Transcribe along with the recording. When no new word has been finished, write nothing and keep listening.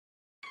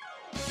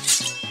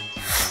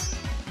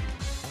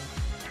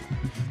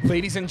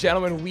Ladies and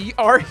gentlemen, we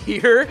are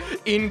here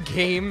in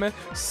game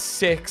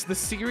 6. The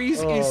series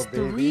is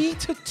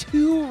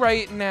 3-2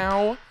 right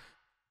now,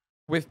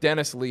 with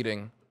Dennis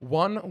leading.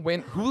 1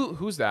 win.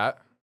 Who's that?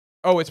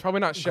 Oh, it's probably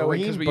not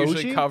showing because we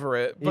usually cover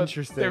it. But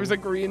Interesting. there was a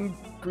green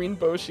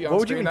Boshi on what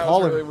would screen. you That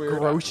call was really it? weird.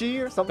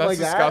 Groshi or something That's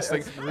like disgusting.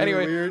 that? That's really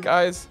Anyway, weird.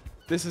 guys,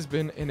 this has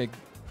been an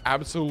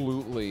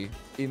absolutely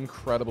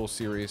incredible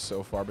series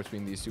so far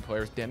between these two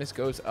players. Dennis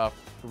goes up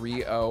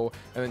 3-0,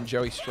 and then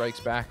Joey strikes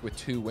back with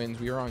 2 wins.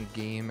 We are on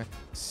game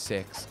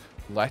 6.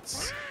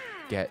 Let's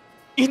get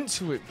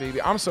into it, baby.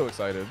 I'm so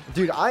excited.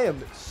 Dude, I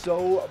am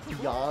so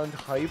beyond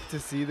hyped to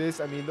see this.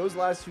 I mean, those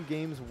last 2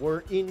 games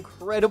were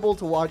incredible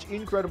to watch.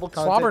 Incredible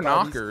content. Slobber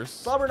knockers.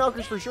 Slobber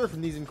knockers for sure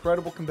from these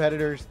incredible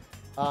competitors.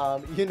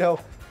 You know,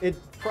 it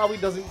probably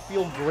doesn't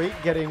feel great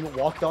getting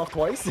walked off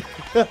twice.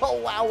 Oh,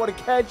 wow, what a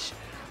catch.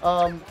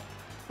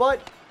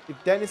 But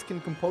if Dennis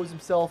can compose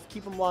himself,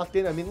 keep him locked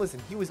in. I mean,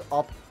 listen, he was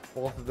up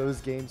both of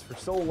those games for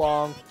so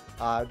long.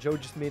 Joe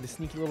just made a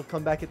sneaky little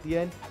comeback at the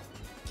end.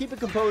 Keep it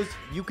composed.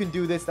 You can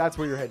do this. That's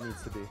where your head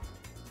needs to be.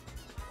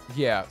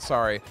 Yeah,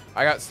 sorry.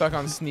 I got stuck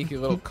on sneaky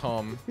little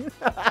cum.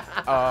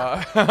 But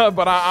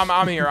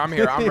I'm here. I'm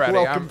ready.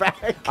 Welcome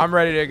back. I'm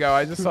ready to go.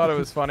 I just thought it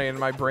was funny, and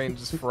my brain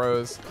just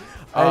froze.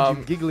 I had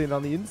you giggling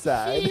on the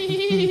inside.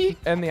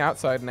 And the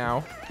outside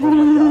now. Oh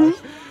my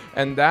gosh.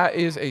 And that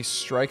is a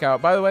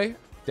strikeout. By the way,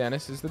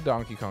 Dennis is the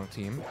Donkey Kong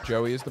team.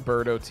 Joey is the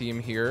Birdo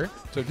team here.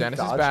 So Dennis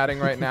is batting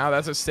right now.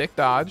 That's a sick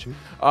dodge.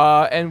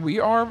 And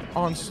we are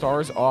on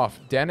stars off.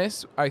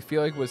 Dennis, I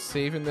feel like, was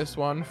saving this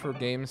one for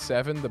game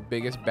 7, the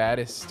biggest,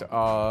 baddest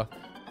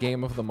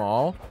game of them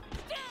all.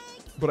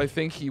 But I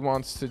think he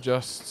wants to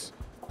just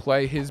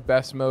play his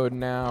best mode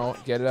now,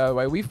 get it out of the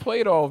way. We've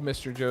played all of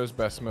Mr. Joe's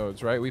best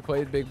modes, right? We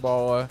played Big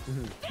Balla.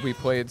 We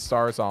played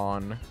Stars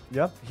On.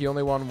 Yep. He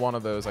only won one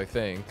of those, I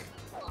think.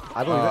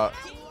 I believe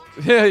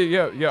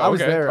it. Yeah. I was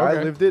there. Okay.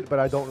 I lived it, but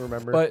I don't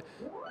remember. But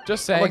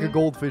just saying, I'm like a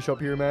goldfish up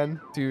here, man.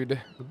 dude.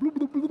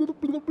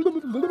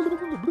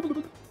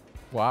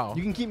 Wow,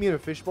 You can keep me in a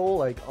fishbowl,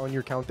 like, on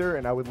your counter,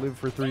 and I would live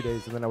for 3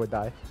 days, and then I would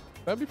die.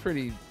 that'd be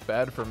pretty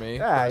bad for me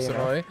Yeah, you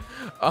know.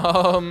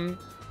 personally.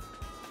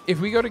 If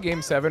we go to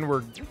game 7,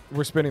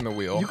 we're spinning the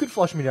wheel. You could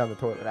flush me down the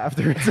toilet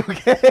after. It's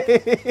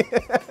okay.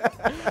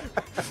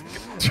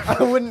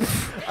 I wouldn't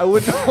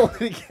hold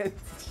it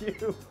against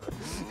you.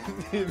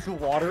 There's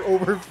water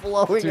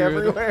overflowing Dude,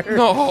 everywhere.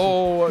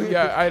 No,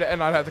 yeah, I'd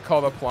have to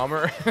call the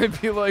plumber. I'd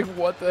be like,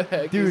 what the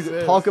heck is Dude,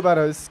 this? talk about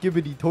a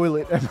skibbity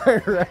toilet. Am I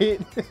right?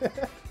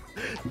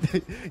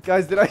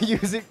 Guys, did I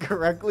use it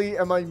correctly?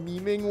 Am I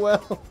memeing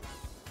well?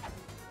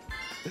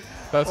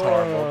 That's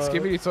horrible.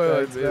 Skibidi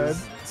toilet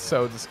thanks, is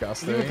so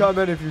disgusting. Leave a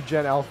comment if you're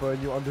Gen Alpha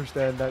and you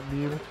understand that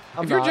meme.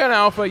 If you're Gen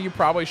Alpha, you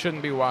probably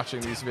shouldn't be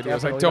watching these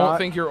videos. Definitely I don't not.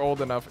 think you're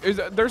old enough.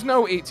 There's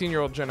no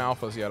 18-year-old Gen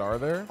Alphas yet, are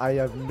there? I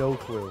have no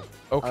clue.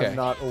 Okay. I'm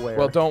not aware.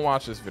 Well, don't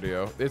watch this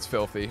video. It's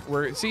filthy.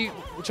 See,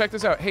 check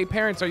this out. Hey,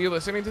 parents, are you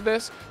listening to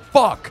this?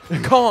 Fuck.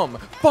 Come.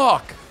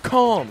 Fuck.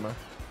 Come.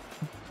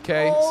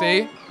 Okay.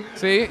 Oh.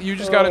 See? You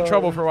just got in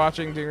trouble for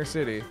watching Dinger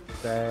City.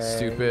 Dang.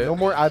 Stupid. No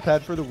more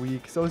iPad for the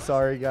week. So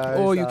sorry, guys.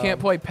 Oh, you can't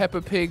play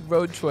Peppa Pig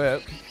Road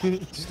Trip.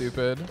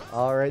 Stupid.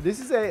 All right. This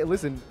is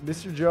listen,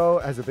 Mr. Joe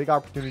has a big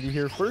opportunity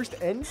here. First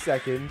and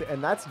second,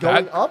 and that's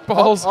going up,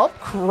 ball's up.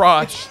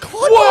 crushed.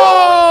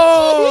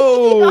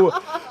 Whoa!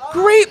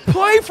 Great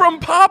play from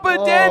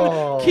Papa Den,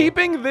 Oh.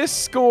 keeping this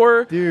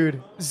score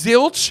Dude,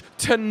 zilch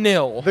to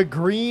nil. the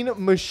green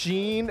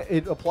machine,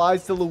 it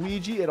applies to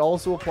Luigi. It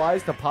also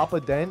applies to Papa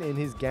Den in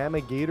his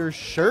Gamma Gator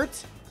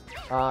shirt.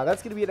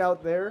 That's going to be it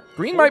out there.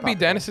 Green for might be Papa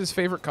Den. Dennis's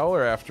favorite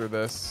color after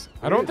this.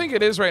 I Weird. don't think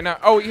it is right now.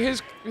 Oh,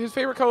 his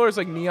favorite color is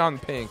like neon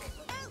pink.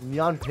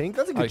 Neon pink?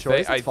 That's a good I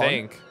choice. I It's fun.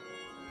 think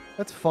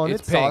That's fun.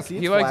 It's pink. saucy.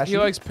 It's He flashy.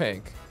 likes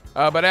pink.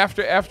 But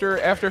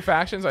after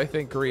factions, I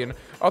think green.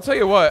 I'll tell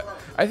you what.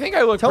 I think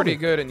I look Tell pretty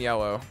me. good in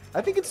yellow.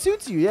 I think it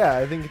suits you. Yeah,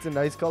 I think it's a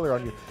nice color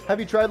on you. Have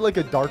you tried like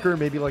a darker,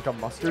 maybe like a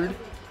mustard?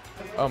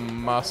 A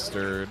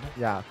mustard.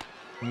 Yeah.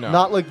 No.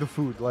 Not like the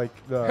food, like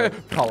the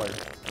color.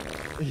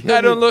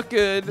 That don't look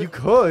good. You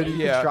could. You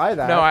Yeah. could try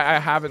that. No, I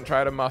haven't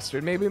tried a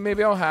mustard.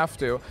 Maybe I'll have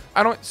to.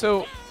 I don't.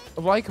 So,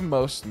 like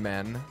most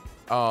men,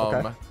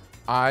 Okay.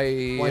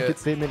 Blanket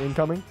statement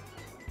incoming.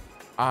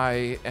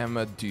 I am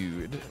a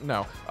dude.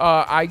 No.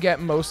 I get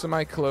most of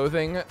my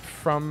clothing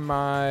from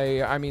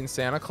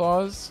Santa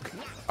Claus.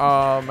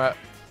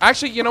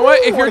 Actually, you know what?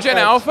 If you're What a Gen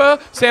catch. Alpha,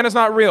 Santa's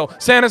not real.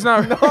 Santa's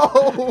not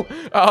No.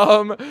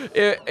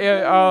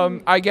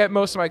 I get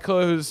most of my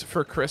clothes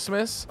for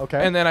Christmas.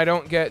 Okay. And then I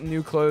don't get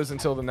new clothes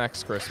until the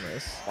next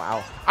Christmas.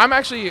 Wow. I'm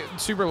actually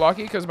super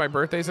lucky because my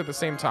birthday's at the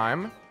same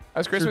time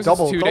as Christmas.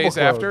 double- It's 2 double days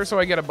after, clothes. so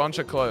I get a bunch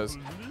of clothes,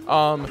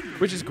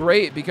 which is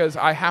great because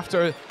I have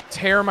to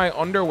tear my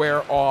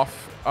underwear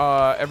off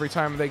every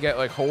time they get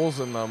like holes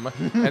in them.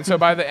 And so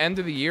by the end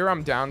of the year,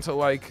 I'm down to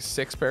like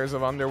 6 pairs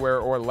of underwear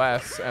or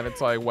less, and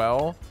it's like,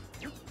 well,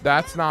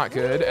 that's not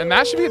good. And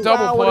that should be a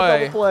double Wow, play. what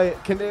a double play.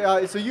 Can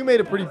they, so you made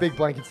a pretty big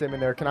blanket statement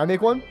there. Can I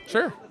make one?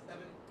 Sure.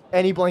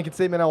 Any blanket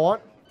statement I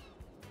want?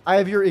 I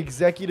have your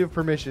executive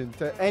permission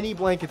to any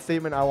blanket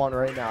statement I want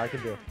right now. I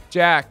can do.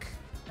 Jack,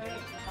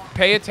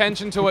 pay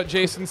attention to what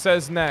Jason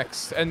says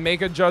next and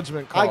make a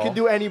judgment call. I can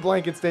do any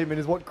blanket statement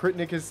is what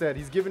Critnik has said.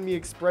 He's given me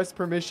express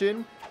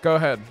permission. Go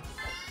ahead.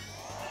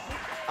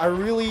 I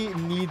really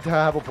need to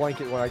have a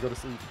blanket when I go to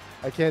sleep.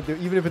 I can't do,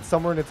 even if it's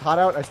summer and it's hot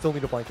out, I still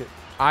need a blanket.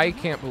 I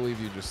can't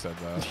believe you just said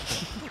that.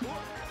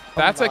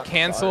 That's a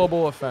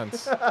cancelable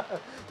offense.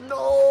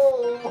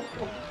 No!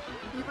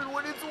 Even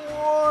when it's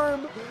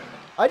warm.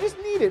 I just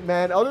need it,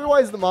 man.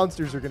 Otherwise, the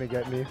monsters are going to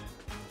get me.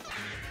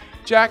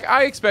 Jack,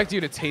 I expect you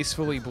to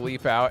tastefully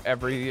bleep out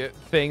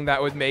everything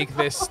that would make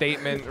this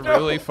statement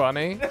really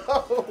funny.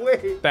 No,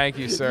 wait. Thank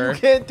you, sir. You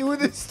can't do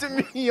this to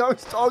me. I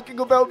was talking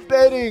about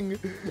betting.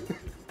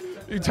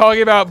 You're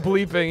talking about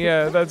bleeping.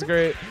 Yeah, that's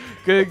great.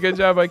 Good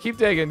job. Keep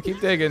digging.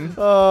 Keep digging.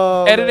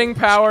 Editing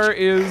power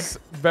is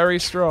very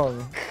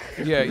strong.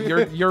 Yeah,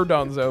 you're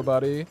donezo,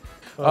 buddy.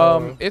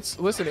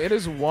 Listen, it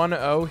is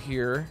 1-0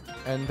 here,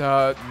 and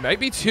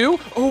might be 2.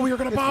 Oh, we were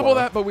gonna bobble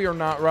that, but we are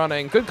not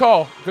running. Good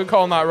call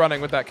not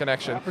running with that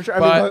connection. Yeah, for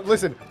sure. I mean,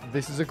 listen,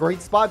 this is a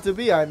great spot to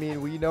be. I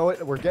mean, we know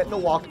it. We're getting a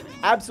walk.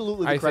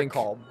 Absolutely the correct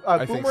call.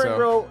 Boomerang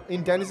Bro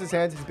in Dennis's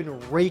hands has been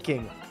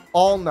raking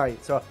all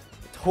night, so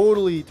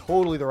totally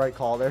the right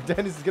call there.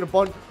 Dennis is gonna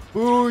bunt.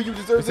 Boo! You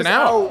deserve this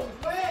out.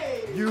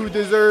 You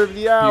deserve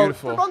the out.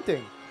 Beautiful. For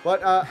bunting.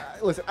 But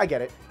listen, I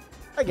get it.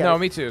 No,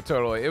 me too,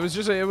 totally. It was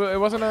just it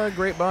wasn't a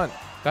great bunt.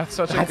 That's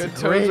such a good great.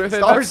 Toads with it.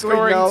 Star That's swing,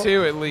 scoring though.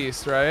 2 at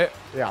least, right?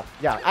 Yeah,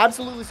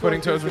 absolutely.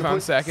 Putting Toads on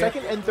second.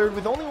 Second and third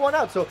with only 1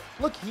 out. So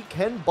look, he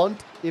can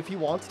bunt if he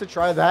wants to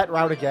try that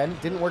route again.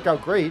 Didn't work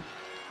out great,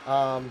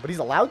 but he's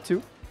allowed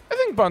to. I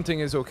think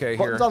bunting is okay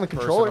here. Bunting's on the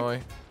controller. Personally.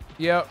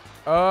 Yep.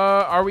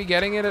 Are we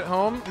getting it at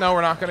home? No,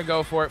 we're not going to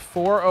go for it.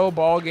 4-0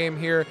 ball game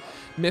here.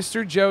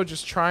 Mr. Joe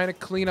just trying to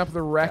clean up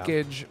the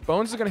wreckage. Yeah.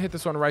 Bones is going to hit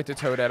this one right to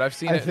Toadette. I've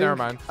seen it. Never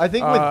mind. I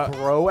think with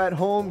Bro at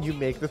home, you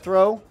make the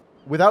throw.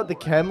 Without the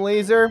chem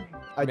laser,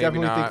 I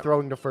definitely think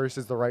throwing to first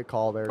is the right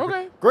call there.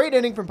 Okay. Great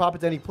inning from Papa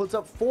Den. He puts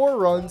up 4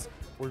 runs.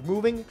 We're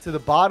moving to the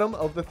bottom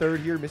of the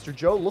third here. Mr.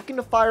 Joe looking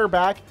to fire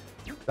back.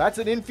 That's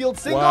an infield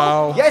single.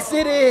 Wow. Yes,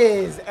 it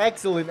is.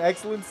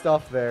 Excellent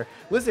stuff there.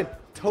 Listen,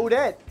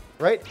 Toadette,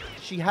 right?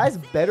 She has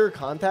better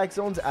contact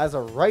zones as a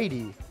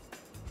righty.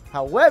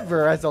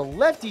 However, as a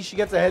lefty, she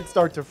gets a head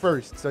start to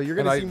first. So you're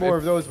going to see more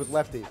of those with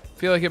lefty. I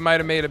feel like it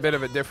might have made a bit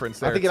of a difference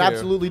there, I think it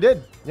absolutely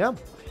did. Yeah.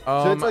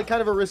 So it's like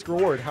kind of a risk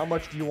reward. How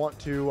much do you want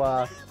to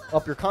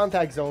up your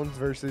contact zones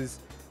versus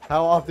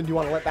how often do you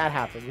want to let that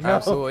happen? You know?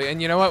 Absolutely.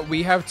 And you know what?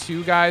 We have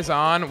 2 guys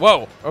on.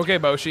 Whoa. Okay,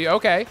 Boshi.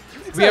 Okay.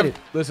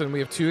 We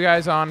have 2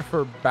 guys on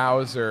for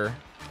Bowser.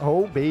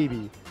 Oh,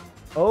 baby.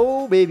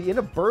 Oh, baby. In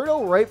a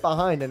Birdo right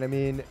behind. And I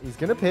mean, he's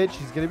going to pitch.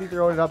 He's going to be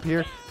throwing it up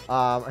here.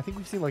 I think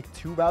we've seen like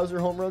 2 Bowser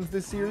home runs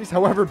this series.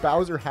 However,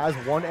 Bowser has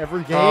won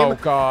every game. Oh,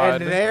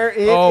 God. And there it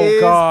is. Oh,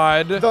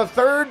 God. The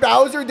 3rd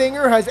Bowser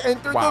dinger has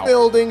entered the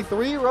building.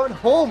 3-run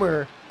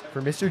homer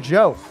for Mr.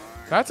 Joe.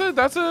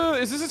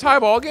 Is this a tie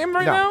ball game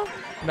right now?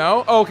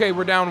 No? Okay,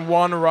 we're down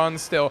 1 run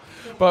still.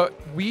 But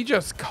we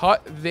just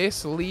cut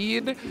this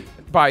lead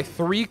by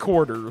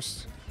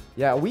 3/4.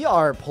 Yeah, we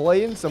are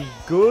playing some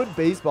good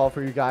baseball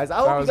for you guys. I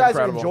hope you guys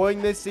are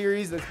enjoying this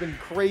series. It's been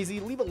crazy.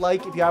 Leave a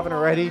like if you haven't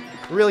already. It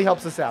really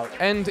helps us out.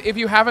 And if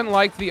you haven't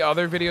liked the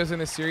other videos in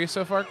this series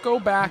so far, go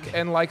back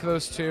and like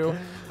those too.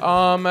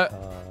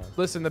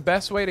 Listen, the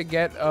best way to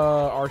get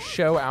our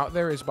show out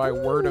there is by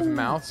word of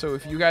mouth. So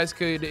if you guys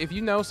could, if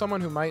you know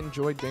someone who might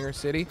enjoy Dinger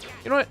City,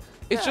 you know what?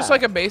 It's just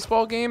like a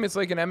baseball game. It's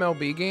like an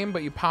MLB game,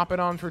 but you pop it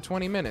on for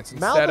 20 minutes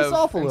instead of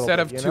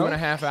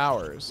 2.5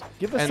 hours.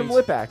 Give us some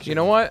lip action. You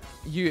know what?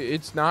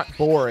 It's not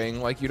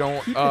boring. Like you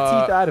don't keep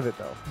the teeth out of it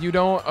though. You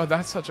don't. Oh,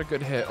 that's such a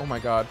good hit. Oh my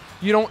God.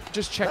 You don't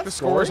just check the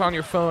scores on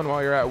your phone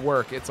while you're at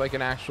work. It's like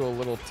an actual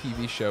little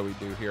TV show we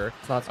do here.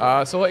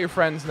 So let your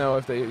friends know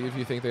if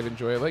you think they'd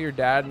enjoy it. Let your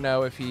dad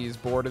know if he's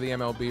bored of the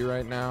MLB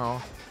right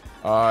now.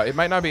 It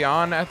might not be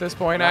on at this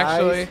point,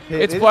 actually.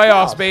 It's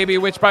playoffs, baby,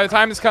 which by the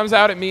time this comes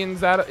out, it means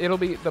that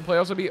the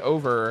playoffs will be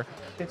over.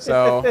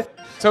 So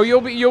you'll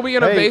be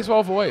in a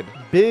baseball void.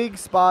 Big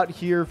spot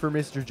here for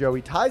Mr. Joe.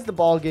 He ties the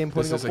ball game,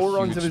 putting up 4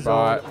 runs of his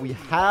own. We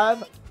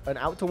have an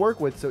out to work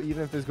with, so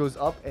even if this goes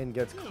up and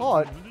gets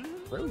caught,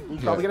 we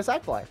probably get a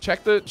sac fly.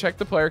 Check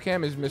the player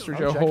cam. Is Mr.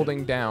 Joe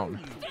holding down?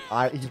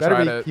 He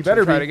better be.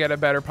 Try to get a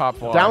better pop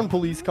fly. Down,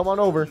 police. Come on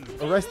over.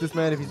 Arrest this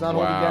man if he's not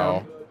holding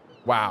down.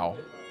 Wow.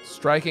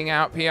 Striking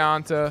out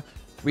Pianta.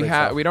 We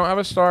don't have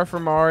a star for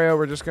Mario.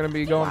 We're just going to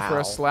be going for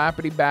a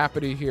slappity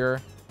bappity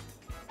here.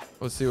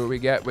 Let's see what we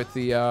get with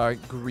the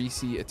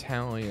greasy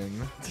Italian.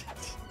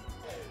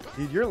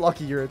 Dude, you're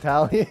lucky you're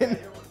Italian.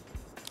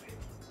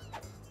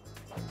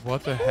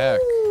 What the heck?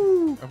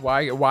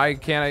 Why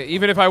can't I?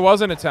 Even if I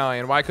wasn't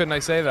Italian, why couldn't I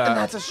say that? And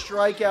that's a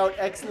strikeout.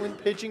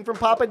 Excellent pitching from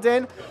Papa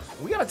Den.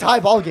 We got a tie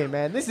ball game,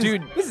 man. This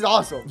is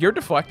awesome. You're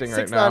deflecting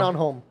right now. 6-9 on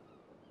home.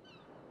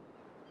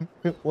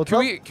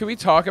 Can we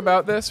talk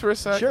about this for a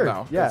second? Sure.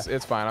 No, yeah.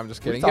 it's fine. I'm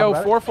just kidding. Yo,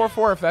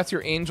 444. If that's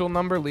your angel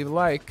number, leave a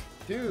like.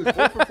 Dude,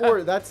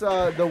 444. That's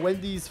the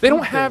Wendy's. They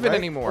don't have it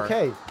anymore.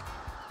 Okay.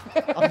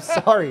 I'm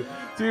sorry,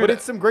 Dude. but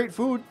it's some great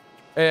food.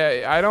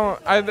 I don't.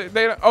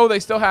 They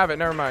still have it.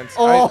 Never mind.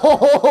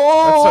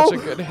 Oh, That's such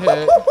a good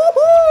hit.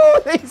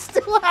 They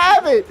still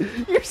have it.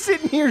 You're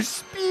sitting here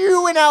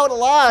spewing out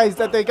lies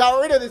that they got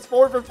rid of this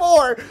 4 for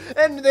 4,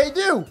 and they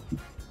do.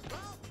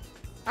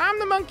 I'm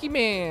the monkey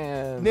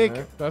man.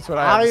 Nick, that's what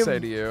I have to am say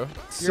to you.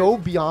 So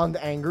beyond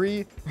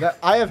angry that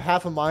I have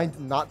half a mind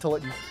not to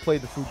let you play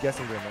the food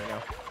guessing game right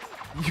now.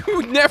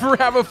 You never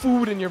have a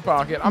food in your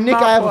pocket. I'm Nick,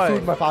 not I have playing. a food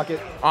in my pocket.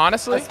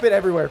 Honestly? I spit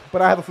everywhere,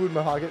 but I have a food in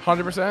my pocket.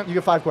 100%? You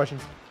get 5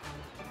 questions.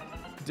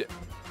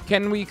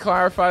 Can we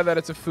clarify that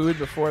it's a food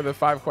before the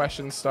 5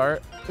 questions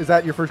start? Is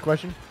that your first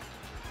question?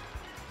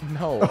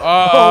 No.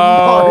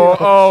 Mario.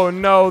 Oh,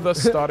 no, the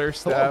stutter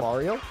step. Hello,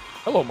 Mario.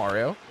 Hello,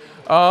 Mario.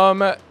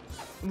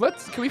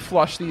 Can we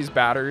flush these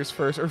batters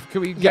first, or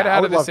can we get I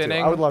out would of this love to.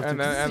 inning? I would love to. And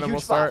This is then a we'll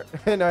huge start.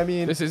 spot. And I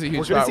mean, This is a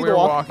huge we're gonna spot. see We're the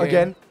walk walking.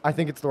 again. I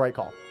think it's the right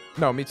call.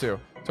 No, me too.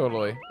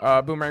 Totally.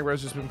 Boomerang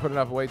Bro's just been putting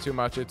up way too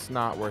much. It's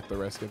not worth the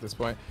risk at this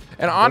point.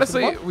 And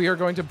honestly, we are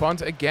going to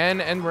bunt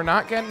again, and we're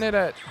not getting it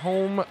at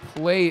home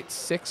plate.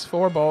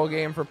 6-4 ball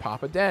game for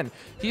Papa Den.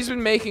 He's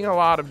been making a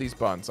lot of these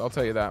bunts. I'll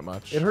tell you that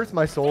much. It hurts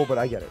my soul, but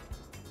I get it.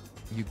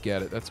 You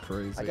get it. That's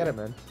crazy. I get it,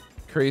 man.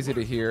 Crazy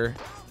to hear.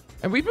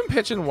 And we've been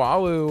pitching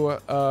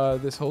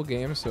Walu this whole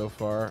game so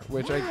far,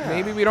 which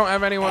maybe we don't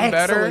have anyone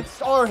better. Excellent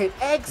star hit.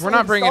 Excellent. We're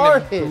not bringing star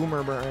in hit.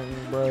 Boomerang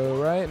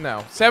Bro, right?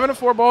 No.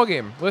 7-4 ball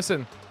game.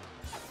 Listen,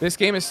 this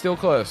game is still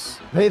close.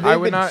 They've I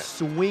would been not.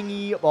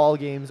 swingy ball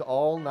games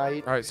all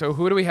night. All right. So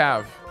who do we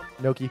have?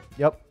 Noki.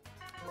 Yep.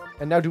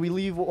 And now, do we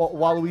leave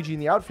Waluigi in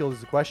the outfield is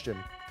the question.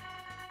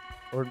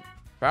 Or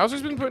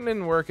Bowser's been putting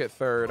in work at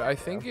third. I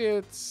think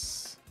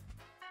it's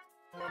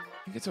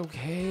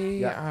okay.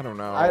 Yeah. I don't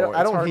know. I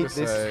It's don't hard hate to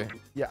this. say.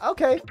 Yeah.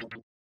 Okay.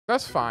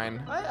 That's fine.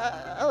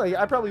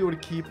 I probably would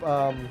keep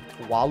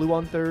Walu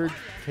on third,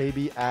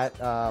 KB at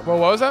Well, what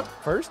was that?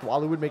 first.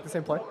 Walu would make the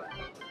same play.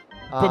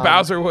 But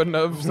Bowser wouldn't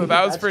have, so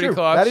that was That's pretty true.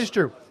 clutch. That is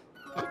true.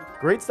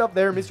 Great stuff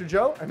there, Mr.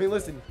 Joe. I mean,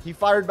 listen, he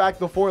fired back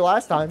the 4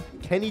 last time.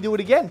 Can he do it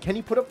again? Can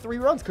he put up 3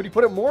 runs? Could he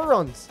put up more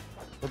runs?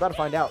 We're about to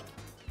find out.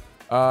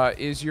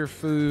 Is your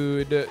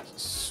food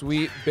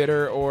sweet,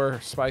 bitter, or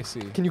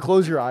spicy? Can you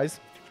close your eyes?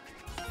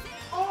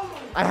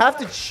 I have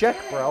to check,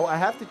 bro. I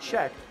have to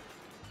check.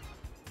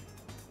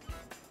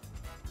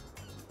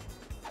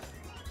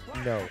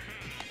 No.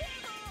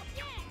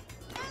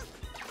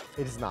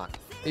 It is not.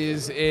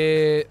 Is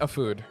it a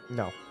food?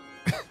 No.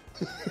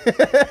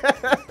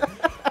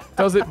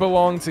 Does it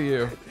belong to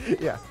you?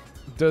 Yeah.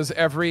 Does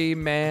every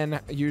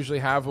man usually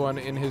have one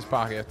in his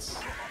pockets?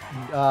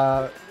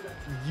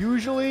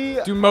 Usually,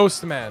 Do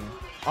most men,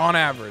 on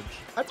average?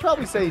 I'd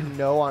probably say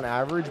no on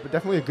average, but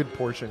definitely a good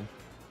portion.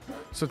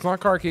 So it's not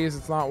car keys,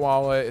 it's not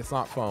wallet, it's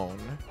not phone.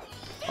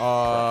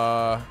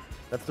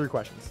 That's 3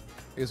 questions.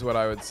 Is what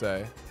I would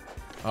say.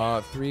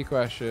 3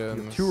 questions.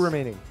 You have 2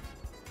 remaining.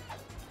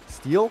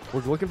 Steal. We're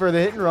looking for the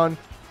hit and run.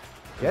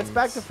 Gets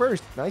back to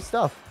first. Nice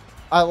stuff.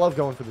 I love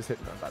going for this hit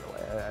and run, by the way.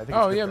 I think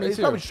Oh, it's good. yeah, me He's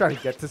too. probably just trying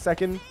to get to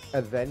second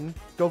and then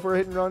go for a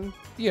hit and run.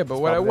 Yeah, but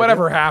It's probably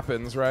whatever good.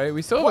 happens, right?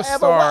 We still have a Whatever,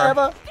 star.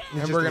 whatever. It's And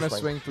just we're a going to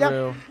swing. swing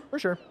through. Yeah, for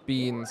sure.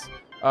 Beans.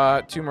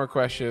 2 more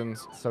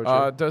questions. So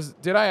true.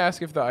 Did I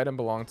ask if the item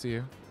belonged to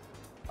you?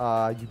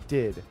 You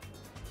did.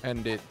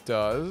 And it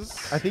does.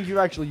 I think you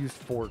actually used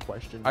 4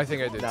 questions. I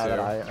think I did now too. that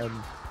I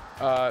am.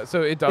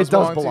 So it does It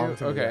does belong belong to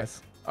to you? me, Okay.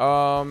 yes.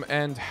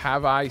 And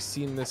have I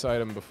seen this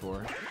item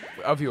before?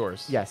 Of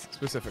yours? Yes.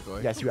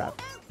 Specifically? Yes, you have.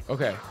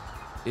 Okay.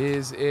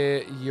 Is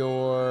it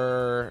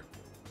your...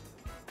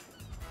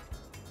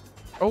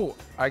 Oh,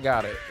 I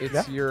got it.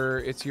 It's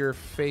your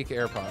fake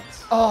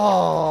AirPods.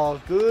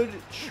 Oh, good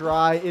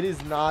try. It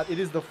is not. It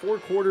is the 4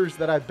 quarters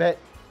that I bet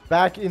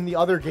back in the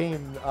other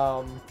game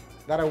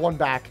that I won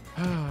back.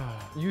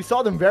 You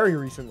saw them very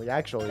recently,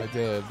 actually. I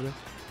did.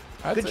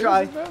 Good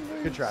try.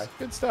 Good try.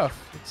 Good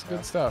stuff. It's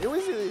good stuff. It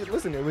was.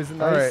 Listen, it was a All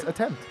nice right.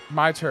 attempt.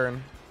 My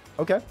turn.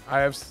 Okay. I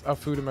have a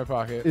food in my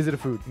pocket. Is it a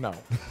food? No.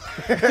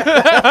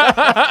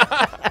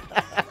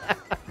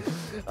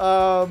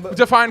 Um,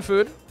 Define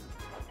food.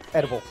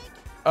 edible.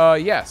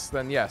 Yes.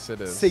 Then yes, it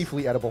is.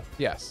 Safely edible.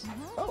 Yes.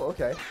 Oh,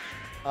 okay.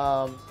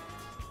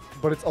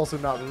 But it's also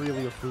not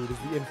really a food, is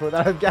the info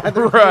that I've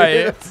gathered. Right.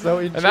 It's so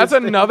And that's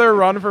interesting. another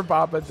run for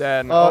Papa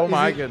Den. Oh is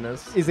my it-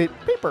 goodness. Is it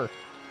paper?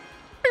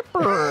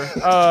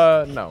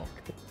 No.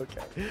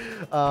 Okay.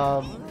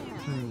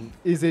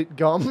 Is it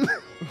gum?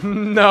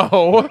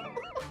 No.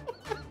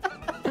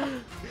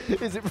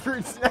 Is it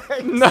fruit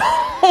snacks? No.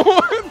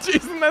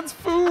 Jason, that's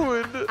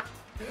food.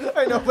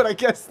 I know, but I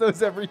guess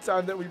those every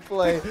time that we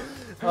play.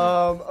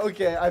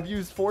 Okay, I've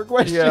used 4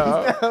 questions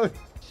Yeah. now.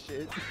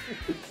 Shit.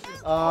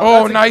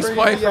 Oh, That's a nice crazy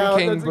play from out.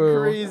 King That's a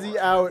Boo. crazy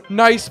out.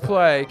 Nice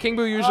play. King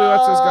Boo usually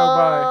lets us go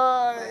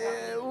by.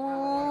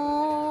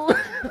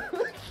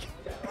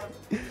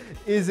 Ooh.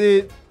 Is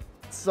it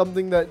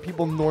something that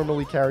people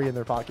normally carry in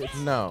their pockets?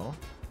 No.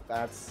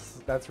 That's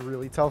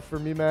really tough for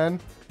me, man.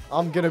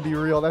 I'm gonna be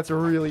real. That's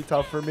really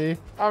tough for me.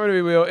 I'm gonna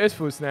be real. It's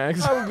food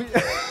snacks. I would be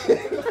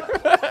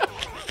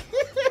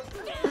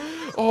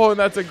Oh, and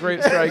that's a great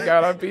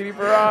strikeout on Petey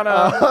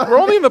Piranha. We're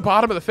only in the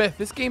bottom of the 5th.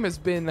 This game has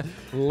been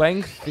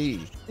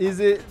lengthy.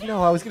 Is it?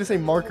 No, I was going to say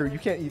marker. You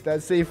can't eat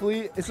that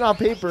safely. It's not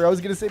paper. I was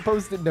going to say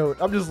Post-it note.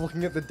 I'm just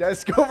looking at the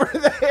desk over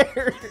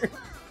there.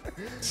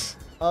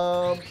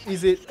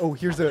 Is it? Oh,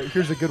 here's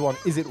a good one.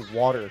 Is it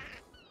water?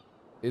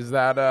 Is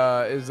that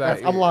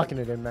I'm locking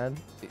it in, man.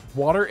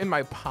 Water in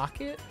my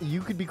pocket?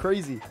 You could be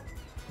crazy.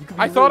 You could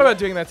be I thought really- about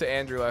doing that to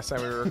Andrew last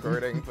time we were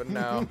recording, but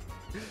no.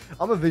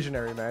 I'm a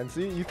visionary, man.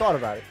 See, you thought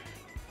about it.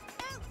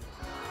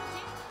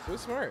 So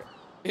smart.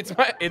 It's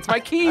my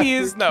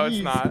keys. No, it's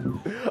Keys. not.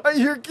 I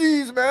hear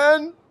keys,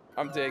 man.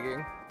 I'm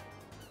digging.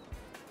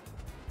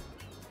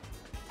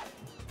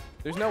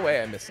 There's no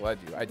way I misled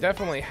you. I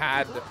definitely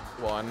had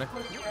one.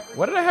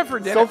 What did I have for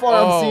dinner? So far,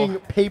 Oh, I'm seeing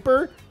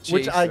paper,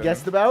 which I Jason.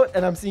 guessed about,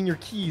 and I'm seeing your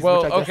keys,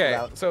 Well, which I guessed okay.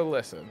 about. So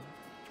listen.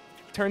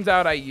 Turns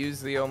out I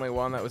used the only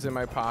one that was in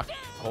my pocket.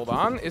 Hold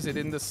on. Is it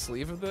in the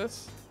sleeve of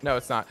this? No,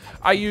 it's not.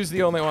 I used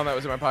the only one that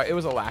was in my pocket. It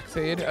was a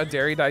Lactaid, a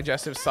dairy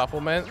digestive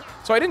supplement.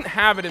 So I didn't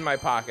have it in my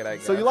pocket, I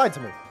guess. So you lied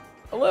to me.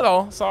 A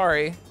little.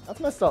 Sorry.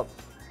 That's messed up.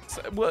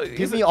 So, well,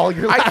 Give me all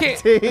your I can't.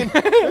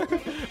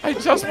 Lactaid. I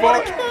just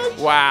bought.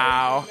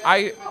 Wow.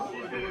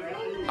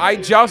 I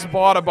just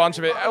bought a bunch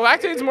of it.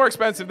 Lactaid's more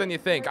expensive than you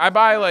think. I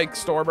buy like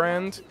store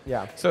brand.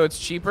 Yeah. So it's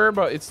cheaper,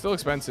 but it's still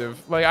expensive.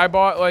 Like I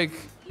bought like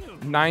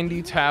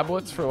 90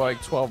 tablets for like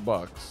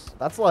 $12.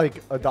 That's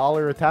like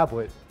 $1 a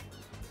tablet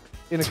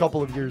in a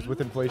couple of years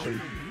with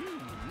inflation.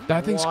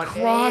 That thing's 1A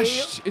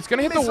crushed. It's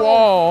gonna hit the missile.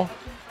 wall.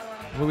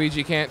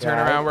 Luigi can't turn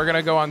Yeah. around. We're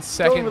gonna go on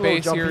second with little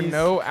base here. jumpies.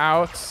 No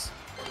outs.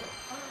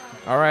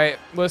 All right,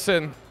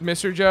 listen,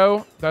 Mr.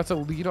 Joe, that's a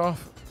leadoff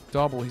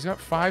double. He's got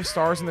 5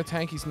 stars in the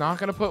tank. He's not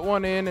gonna put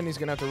one in, and he's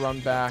gonna have to run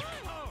back.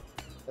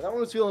 That one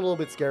was feeling a little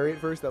bit scary at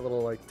first, that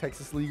little like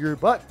Texas leaguer,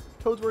 but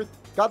Toadsworth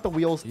got the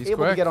wheels, He's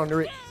able to quick. get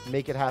under it,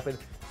 make it happen.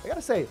 I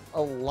gotta say,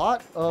 a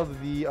lot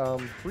of the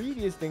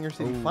previous Dinger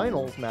City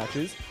Finals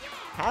matches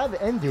have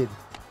ended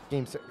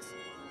Game 6.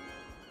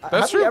 That's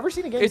have true. you ever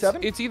seen a Game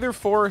 7? It's either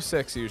 4 or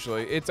 6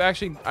 usually. It's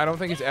actually I don't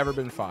think it's ever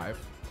been 5.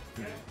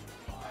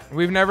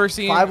 We've never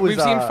seen. 5 was,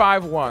 we've seen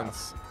 5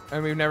 once,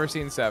 and we've never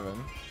seen 7.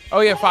 Oh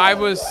yeah, 5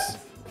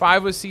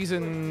 was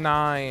season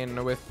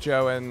 9 with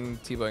Joe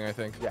and T-Bling, I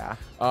think. Yeah.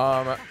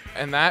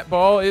 And that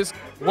ball is.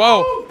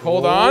 Whoa!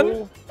 Hold on.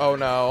 Whoa. Oh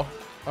no!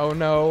 Oh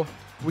no!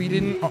 We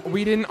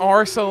didn't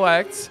R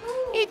select.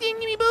 We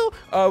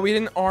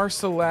didn't R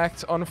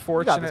select,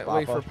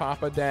 unfortunately Papa. for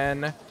Papa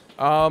Den.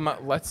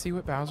 Let's see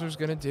what Bowser's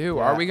gonna do.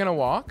 Yeah. Are we gonna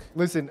walk?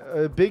 Listen,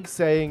 a big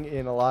saying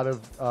in a lot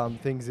of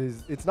things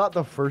is it's not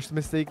the first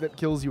mistake that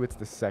kills you, it's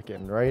the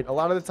second, right? A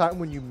lot of the time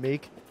when you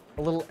make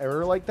a little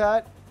error like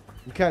that,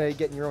 you kind of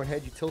get in your own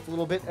head, you tilt a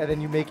little bit, and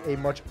then you make a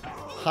much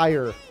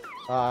higher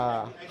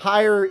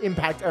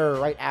impact error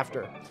right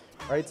after,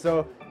 right?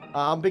 So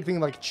I'm big thing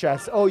like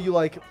chess. Oh, you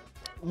like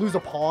lose a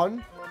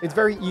pawn. It's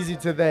very easy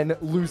to then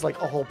lose like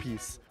a whole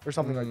piece or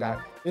something like that.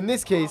 In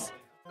this case,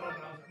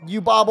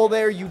 you bobble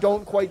there, you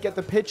don't quite get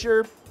the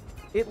pitcher.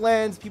 It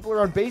lands, people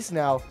are on base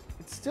now.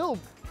 It's still,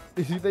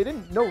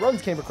 no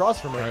runs came across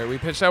from All it. right, we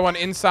pitched that one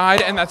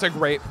inside, and that's a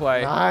great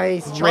play.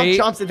 Nice. Great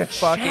Chomps in the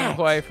fucking chat.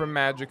 play from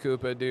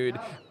Magikoopa, dude.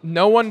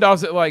 No one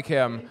does it like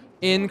him.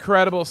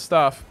 Incredible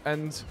stuff.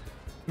 And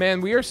man,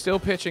 we are still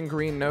pitching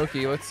Green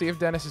Noki. Let's see if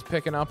Dennis is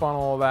picking up on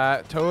all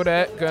that.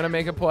 Toadette gonna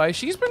make a play.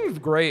 She's been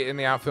great in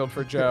the outfield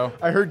for Joe.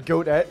 I heard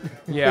Goatette.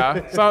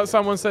 Yeah,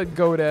 someone said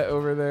Godette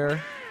over there.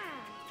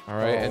 All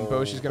right, and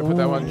Boshi's gonna put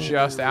that one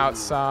just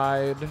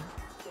outside.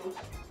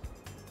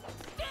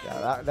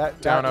 Yeah,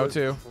 that Down was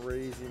 0-2.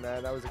 crazy,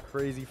 man. That was a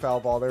crazy foul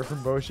ball there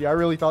from Boshi. I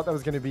really thought that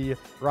was going to be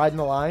riding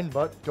the line,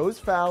 but goes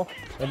foul.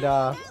 And,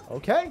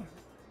 okay.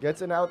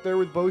 Gets an out there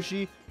with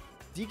Boshi.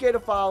 DK to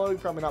follow.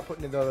 Probably not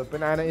putting the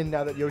banana in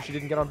now that Yoshi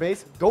didn't get on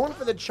base. Going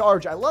for the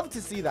charge. I love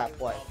to see that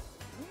play.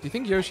 Do you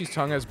think Yoshi's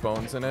tongue has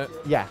bones in it?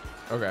 Yeah.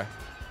 Okay.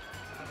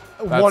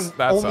 That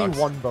Only sucks.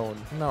 one bone.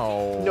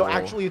 No. No,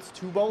 actually, it's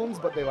 2 bones,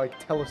 but they,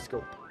 like,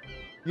 telescope.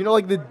 You know,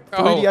 like the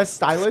Oh. 3DS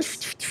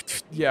stylus?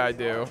 Yeah, I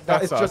do.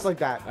 That It's sucks. just like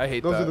that. I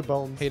hate Those that. are the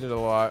bones. Hate it a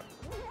lot.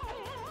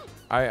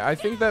 I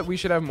think that we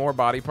should have more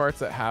body parts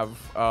that have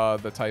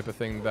the type of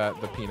thing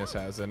that the penis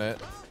has in it.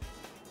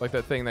 Like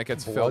that thing that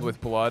gets filled Blood? with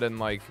blood and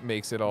like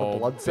makes it all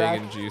blood big sack?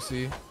 and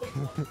juicy.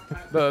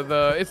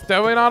 It's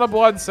definitely not a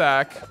blood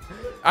sack.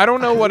 I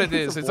don't know what it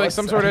is. a It's like blood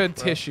some sort sack, of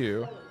bro.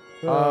 tissue.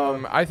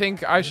 I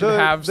think I should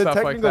have the stuff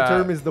like technical that.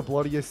 term is the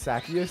bloodiest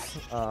sackiest.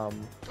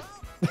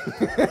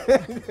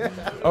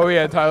 Oh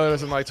yeah, Tyler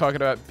doesn't like talking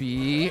about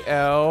BLOOD.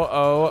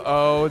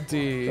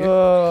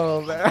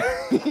 Oh man,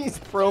 he's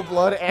pro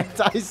blood,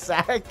 anti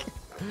sack.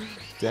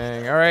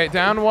 Dang. All right,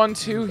 down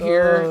 1-2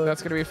 here.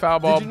 That's gonna be a foul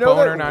ball. Did you know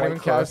Boner, that not White even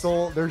close.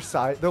 Castle,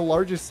 the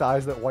largest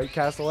size that White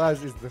Castle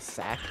has is the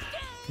sack?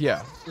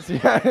 Yeah. So,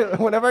 yeah,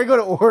 whenever I go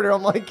to order,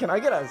 I'm like, can I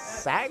get a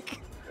sack?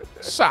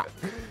 Sack.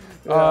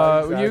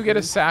 Yeah, You get a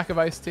exactly. sack of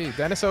iced tea.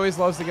 Dennis always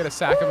loves to get a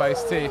sack of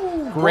iced tea.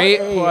 Great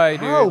What a play,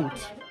 dude.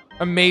 out.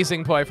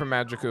 Amazing play from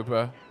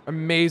Magikoopa.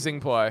 Amazing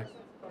play.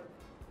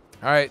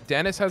 All right,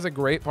 Dennis has a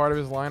great part of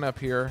his lineup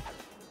here.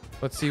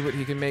 Let's see what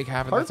he can make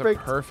happen. Perfect.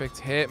 That's a perfect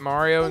hit.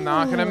 Mario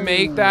not going to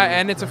make that,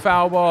 and it's a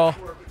foul ball.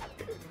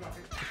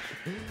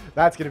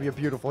 That's going to be a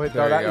beautiful hit,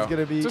 though. That is going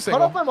to be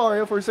cut off by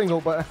Mario for a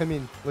single, but, I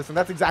mean, listen,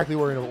 that's exactly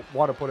where we're going to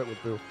want to put it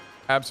with Boo.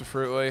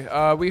 Absolutely.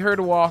 We heard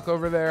a walk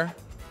over there.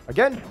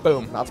 Again,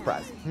 boom. Not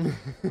surprised.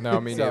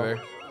 No, me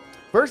neither.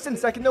 First and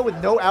second, though,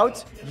 with no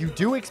outs, you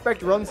do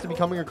expect runs to be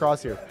coming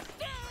across here.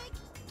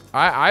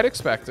 I'd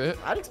expect it.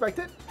 I'd expect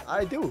it.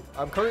 I do.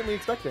 I'm currently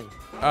expecting.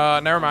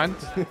 Never mind.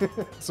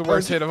 It's the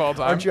worst hit of all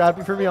time. Aren't you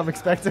happy for me? I'm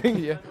expecting.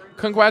 Yeah.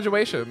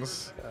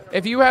 Congratulations.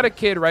 If you had a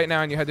kid right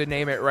now and you had to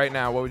name it right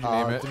now, what would you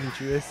name it?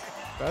 Demetrius.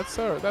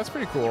 That's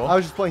pretty cool. I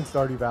was just playing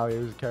Stardew Valley.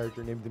 There was a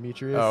character named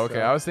Demetrius. Oh, okay.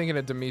 So. I was thinking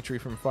of Dimitri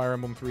from Fire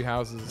Emblem Three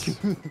Houses.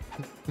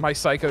 My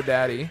psycho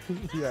daddy.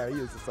 Yeah, he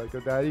is a psycho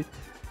daddy.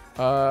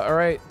 All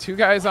right, 2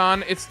 guys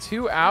on. It's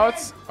 2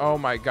 outs. Oh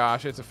my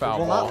gosh, it's a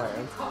foul ball.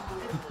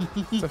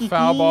 It's a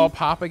foul ball.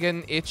 Papa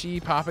getting itchy.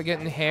 Papa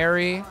getting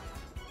hairy.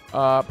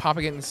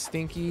 Papa getting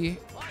stinky.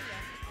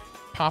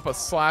 Papa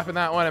slapping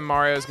that one, and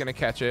Mario's gonna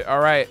catch it. All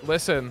right,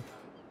 listen.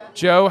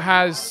 Joe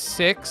has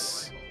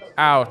 6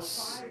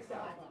 outs.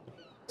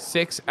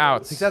 6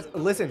 outs.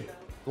 Listen,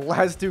 the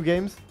last 2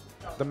 games,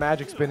 the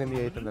Magic's been in the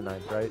 8th and the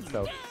 9th, right?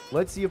 So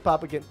let's see if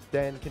Papa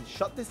then can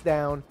shut this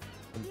down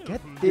and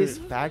get this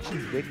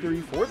faction's victory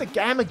for the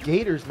Gamma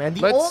Gators, man.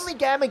 The only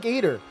Gamma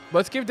Gator.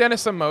 Let's give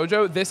Dennis some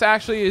mojo. This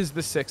actually is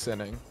the 6th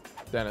inning,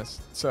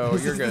 Dennis. So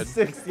you're good.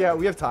 The 6th. Yeah,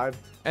 we have time.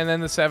 And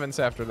then the 7th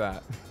after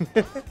that.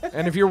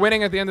 And if you're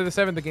winning at the end of the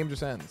 7th, the game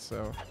just ends.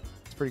 So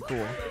it's pretty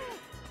cool.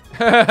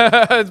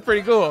 It's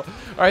pretty cool. All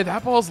right,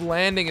 that ball's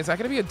landing. Is that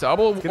going to be a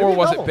double, or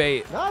was it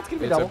bait? No, it's going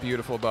to be double. It's a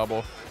beautiful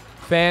double.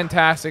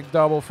 Fantastic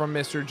double from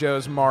Mr.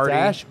 Joe's Marty.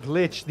 Dash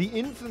glitch, the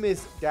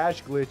infamous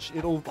dash glitch.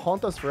 It'll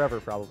haunt us forever,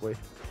 probably.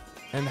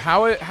 And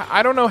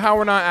I don't know how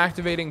we're not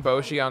activating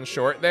Boshi on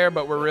short there,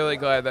 but we're really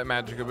glad that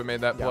Magicoopa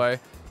made that play.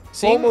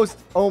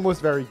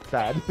 Almost very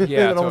bad.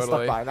 Yeah,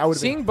 totally.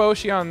 Seeing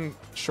Boshi on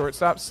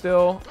shortstop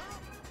still,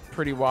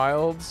 pretty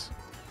wild.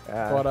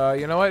 But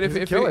you know what?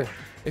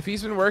 If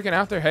he's been working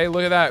out there, hey,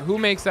 look at that. Who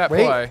makes that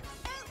play?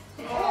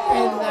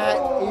 And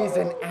that is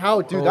an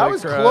out, dude. That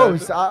was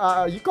close.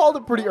 You called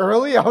it pretty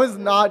early. I was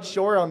not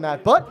sure on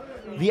that. But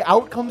the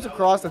out comes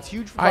across. That's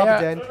huge for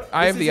Papa Den.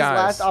 This is his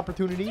last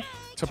opportunity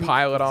to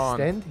pile it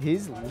on. Extend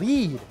his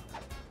lead.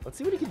 Let's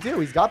see what he can do.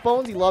 He's got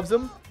bones. He loves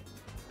them.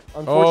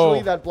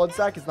 Unfortunately, that blood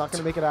sack is not going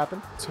to make it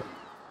happen.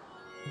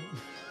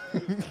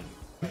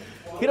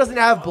 He doesn't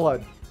have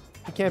blood.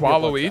 He can't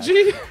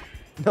Waluigi? be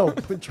No,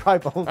 dry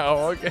bones.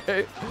 Oh,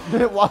 okay.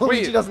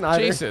 Waluigi doesn't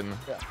either. Jason,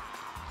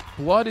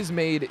 blood is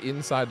made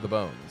inside the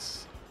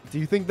bones. Do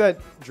you think that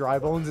dry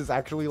bones is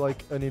actually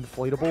like an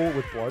inflatable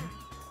with blood?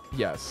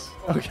 Yes.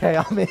 Okay,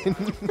 I'm in.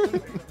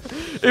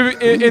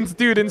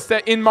 Dude,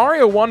 instead in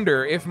Mario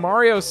Wonder, if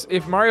Mario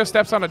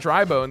steps on a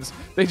dry bones,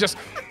 they just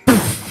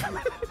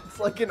It's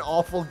like an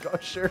awful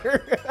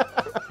gusher.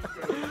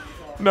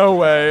 No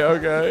way.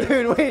 Okay.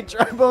 Dude, wait,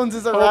 dry bones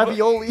is a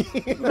ravioli.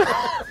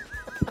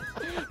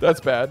 That's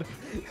bad.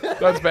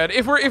 That's bad.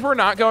 If we're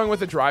not going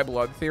with the dry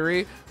blood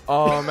theory,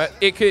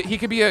 he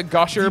could be a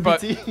gusher,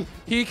 but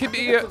he could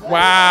be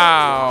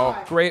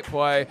wow, great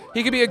play.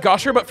 He could be a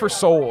gusher, but for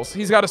souls.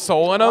 He's got a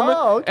soul in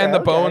him, and the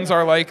bones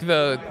are like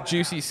the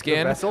juicy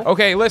skin.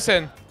 Okay,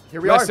 listen. Here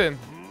we are.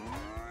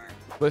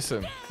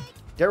 Listen.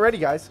 Get ready,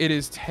 guys. It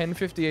is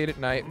 10:58 at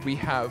night. We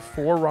have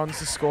 4 runs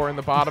to score in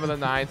the bottom of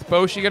the 9th.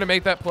 Boshi gonna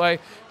make that play,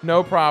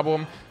 no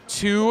problem.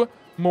 2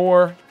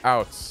 more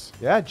outs.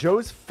 Yeah,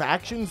 Joe's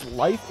faction's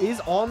life is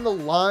on the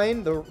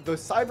line. The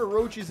Cyber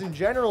Roaches in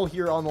general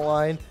here on the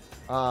line.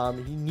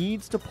 He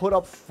needs to put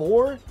up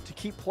 4 to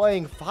keep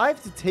playing,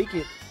 5 to take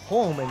it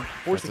home and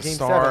force the game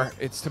 7.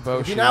 It's to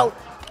Boshi. Out.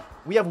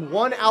 We have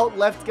 1 out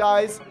left,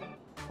 guys.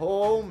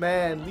 Oh,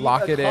 man. Leave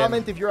a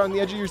comment if you're on the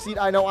edge of your seat.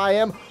 I know I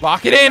am.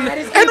 Lock it in.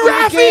 And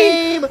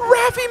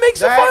Rafi makes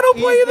the final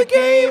play of the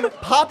game.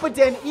 Papa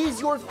Den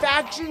is your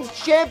faction's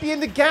champion.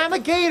 The Gamma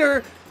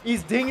Gator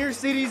is Dinger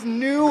City's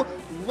new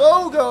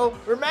logo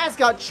or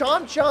mascot.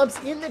 Chomp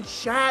Chomps in the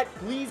chat,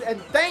 please,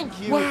 and thank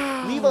you.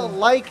 Wow. Leave a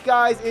like,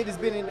 guys. It has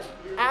been an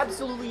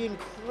absolutely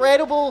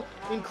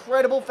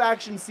incredible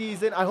faction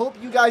season. I hope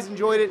you guys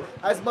enjoyed it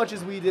as much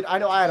as we did. I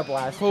know I had a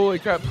blast. Holy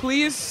crap.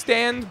 Please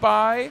stand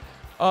by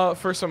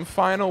for some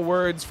final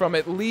words from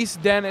at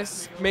least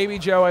Dennis, maybe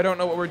Joe. I don't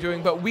know what we're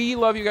doing, but we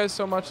love you guys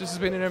so much. This has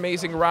been an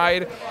amazing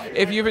ride.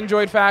 If you've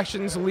enjoyed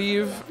Factions,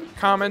 leave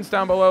comments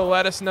down below.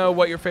 Let us know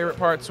what your favorite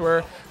parts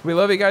were. We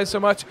love you guys so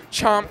much.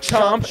 Chomp,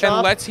 chomp,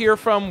 and let's hear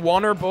from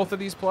one or both of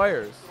these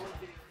players.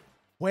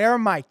 Where are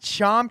my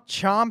chomp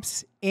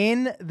chomps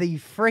in the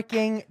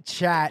freaking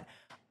chat?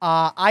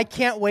 I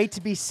can't wait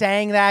to be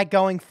saying that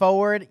going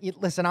forward.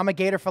 Listen, I'm a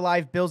Gator for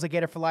life. Bill's a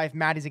Gator for life.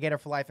 Maddie's a Gator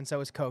for life, and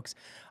so is Cokes.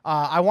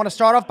 I want to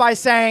start off by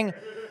saying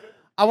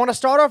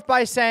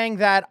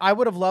that I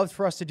would have loved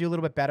for us to do a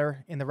little bit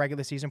better in the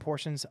regular season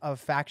portions of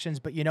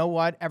Factions, but you know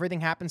what? Everything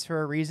happens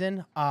for a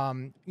reason.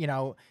 You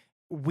know,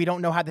 we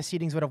don't know how the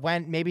seedings would have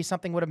went. Maybe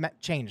something would have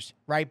changed,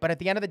 right? But at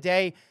the end of the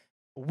day,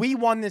 we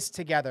won this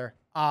together.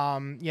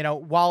 You know,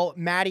 while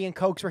Maddie and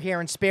Cokes were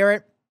here in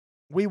spirit,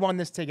 we won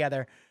this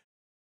together.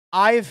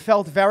 I've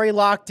felt very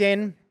locked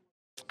in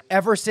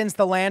ever since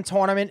the LAN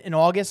tournament in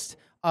August.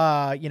 You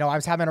know, I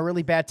was having a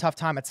really bad, tough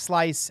time at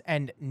Slice,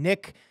 and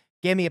Nick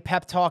gave me a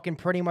pep talk and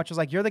pretty much was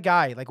like, you're the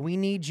guy. Like, we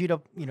need you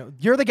to, you know,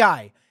 you're the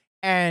guy.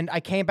 And I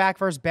came back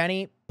versus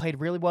Benny, played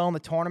really well in the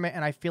tournament,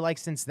 and I feel like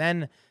since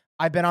then,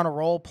 I've been on a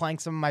roll playing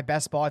some of my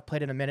best ball I've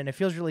played in a minute, and it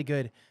feels really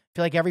good. I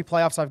feel like every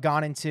playoffs I've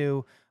gone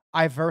into,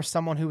 I've versed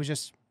someone who was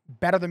just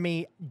better than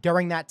me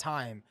during that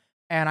time.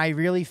 And I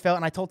really felt,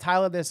 and I told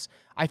Tyler this,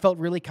 I felt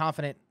really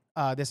confident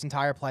this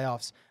entire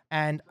playoffs.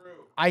 And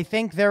I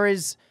think there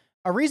is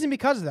a reason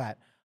because of that.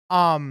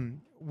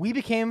 We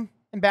became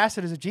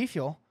ambassadors of G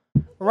Fuel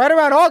right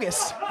around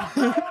August.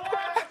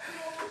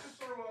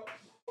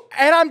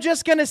 And I'm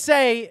just going to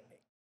say,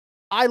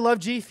 I love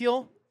G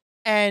Fuel,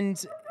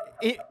 and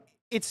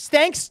it's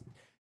thanks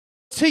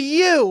to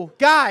you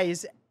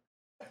guys.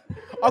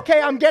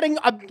 Okay, I'm getting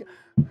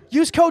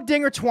use code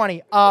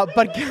Dinger20.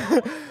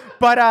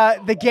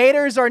 But the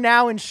Gators are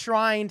now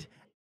enshrined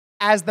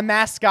as the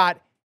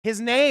mascot. His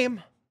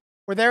name,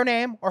 or their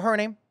name, or her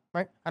name,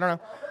 right? I don't know.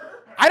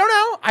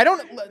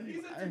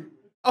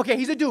 Okay,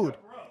 he's a dude.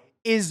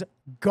 Is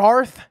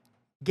Garth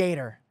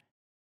Gator.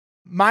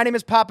 My name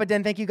is Papa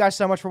Den. Thank you guys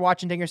so much for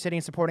watching Dinger City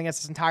and supporting us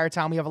this entire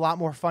time. We have a lot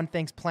more fun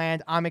things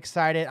planned. I'm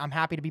excited. I'm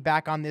happy to be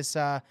back on this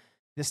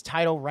this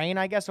title reign,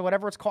 I guess, or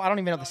whatever it's called. I don't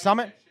even know the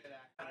summit.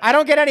 I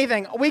don't get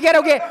anything.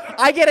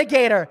 I get a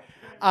Gator.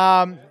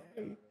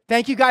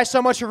 Thank you guys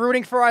so much for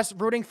rooting for us,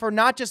 rooting for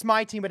not just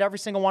my team, but every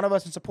single one of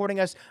us and supporting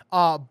us.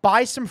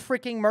 Buy some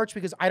freaking merch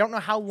because I don't know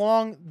how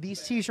long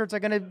these t-shirts are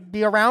going to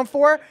be around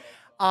for.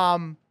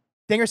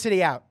 Dinger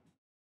City out.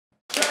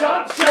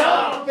 Chop,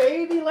 chop,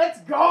 baby,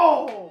 let's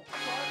go.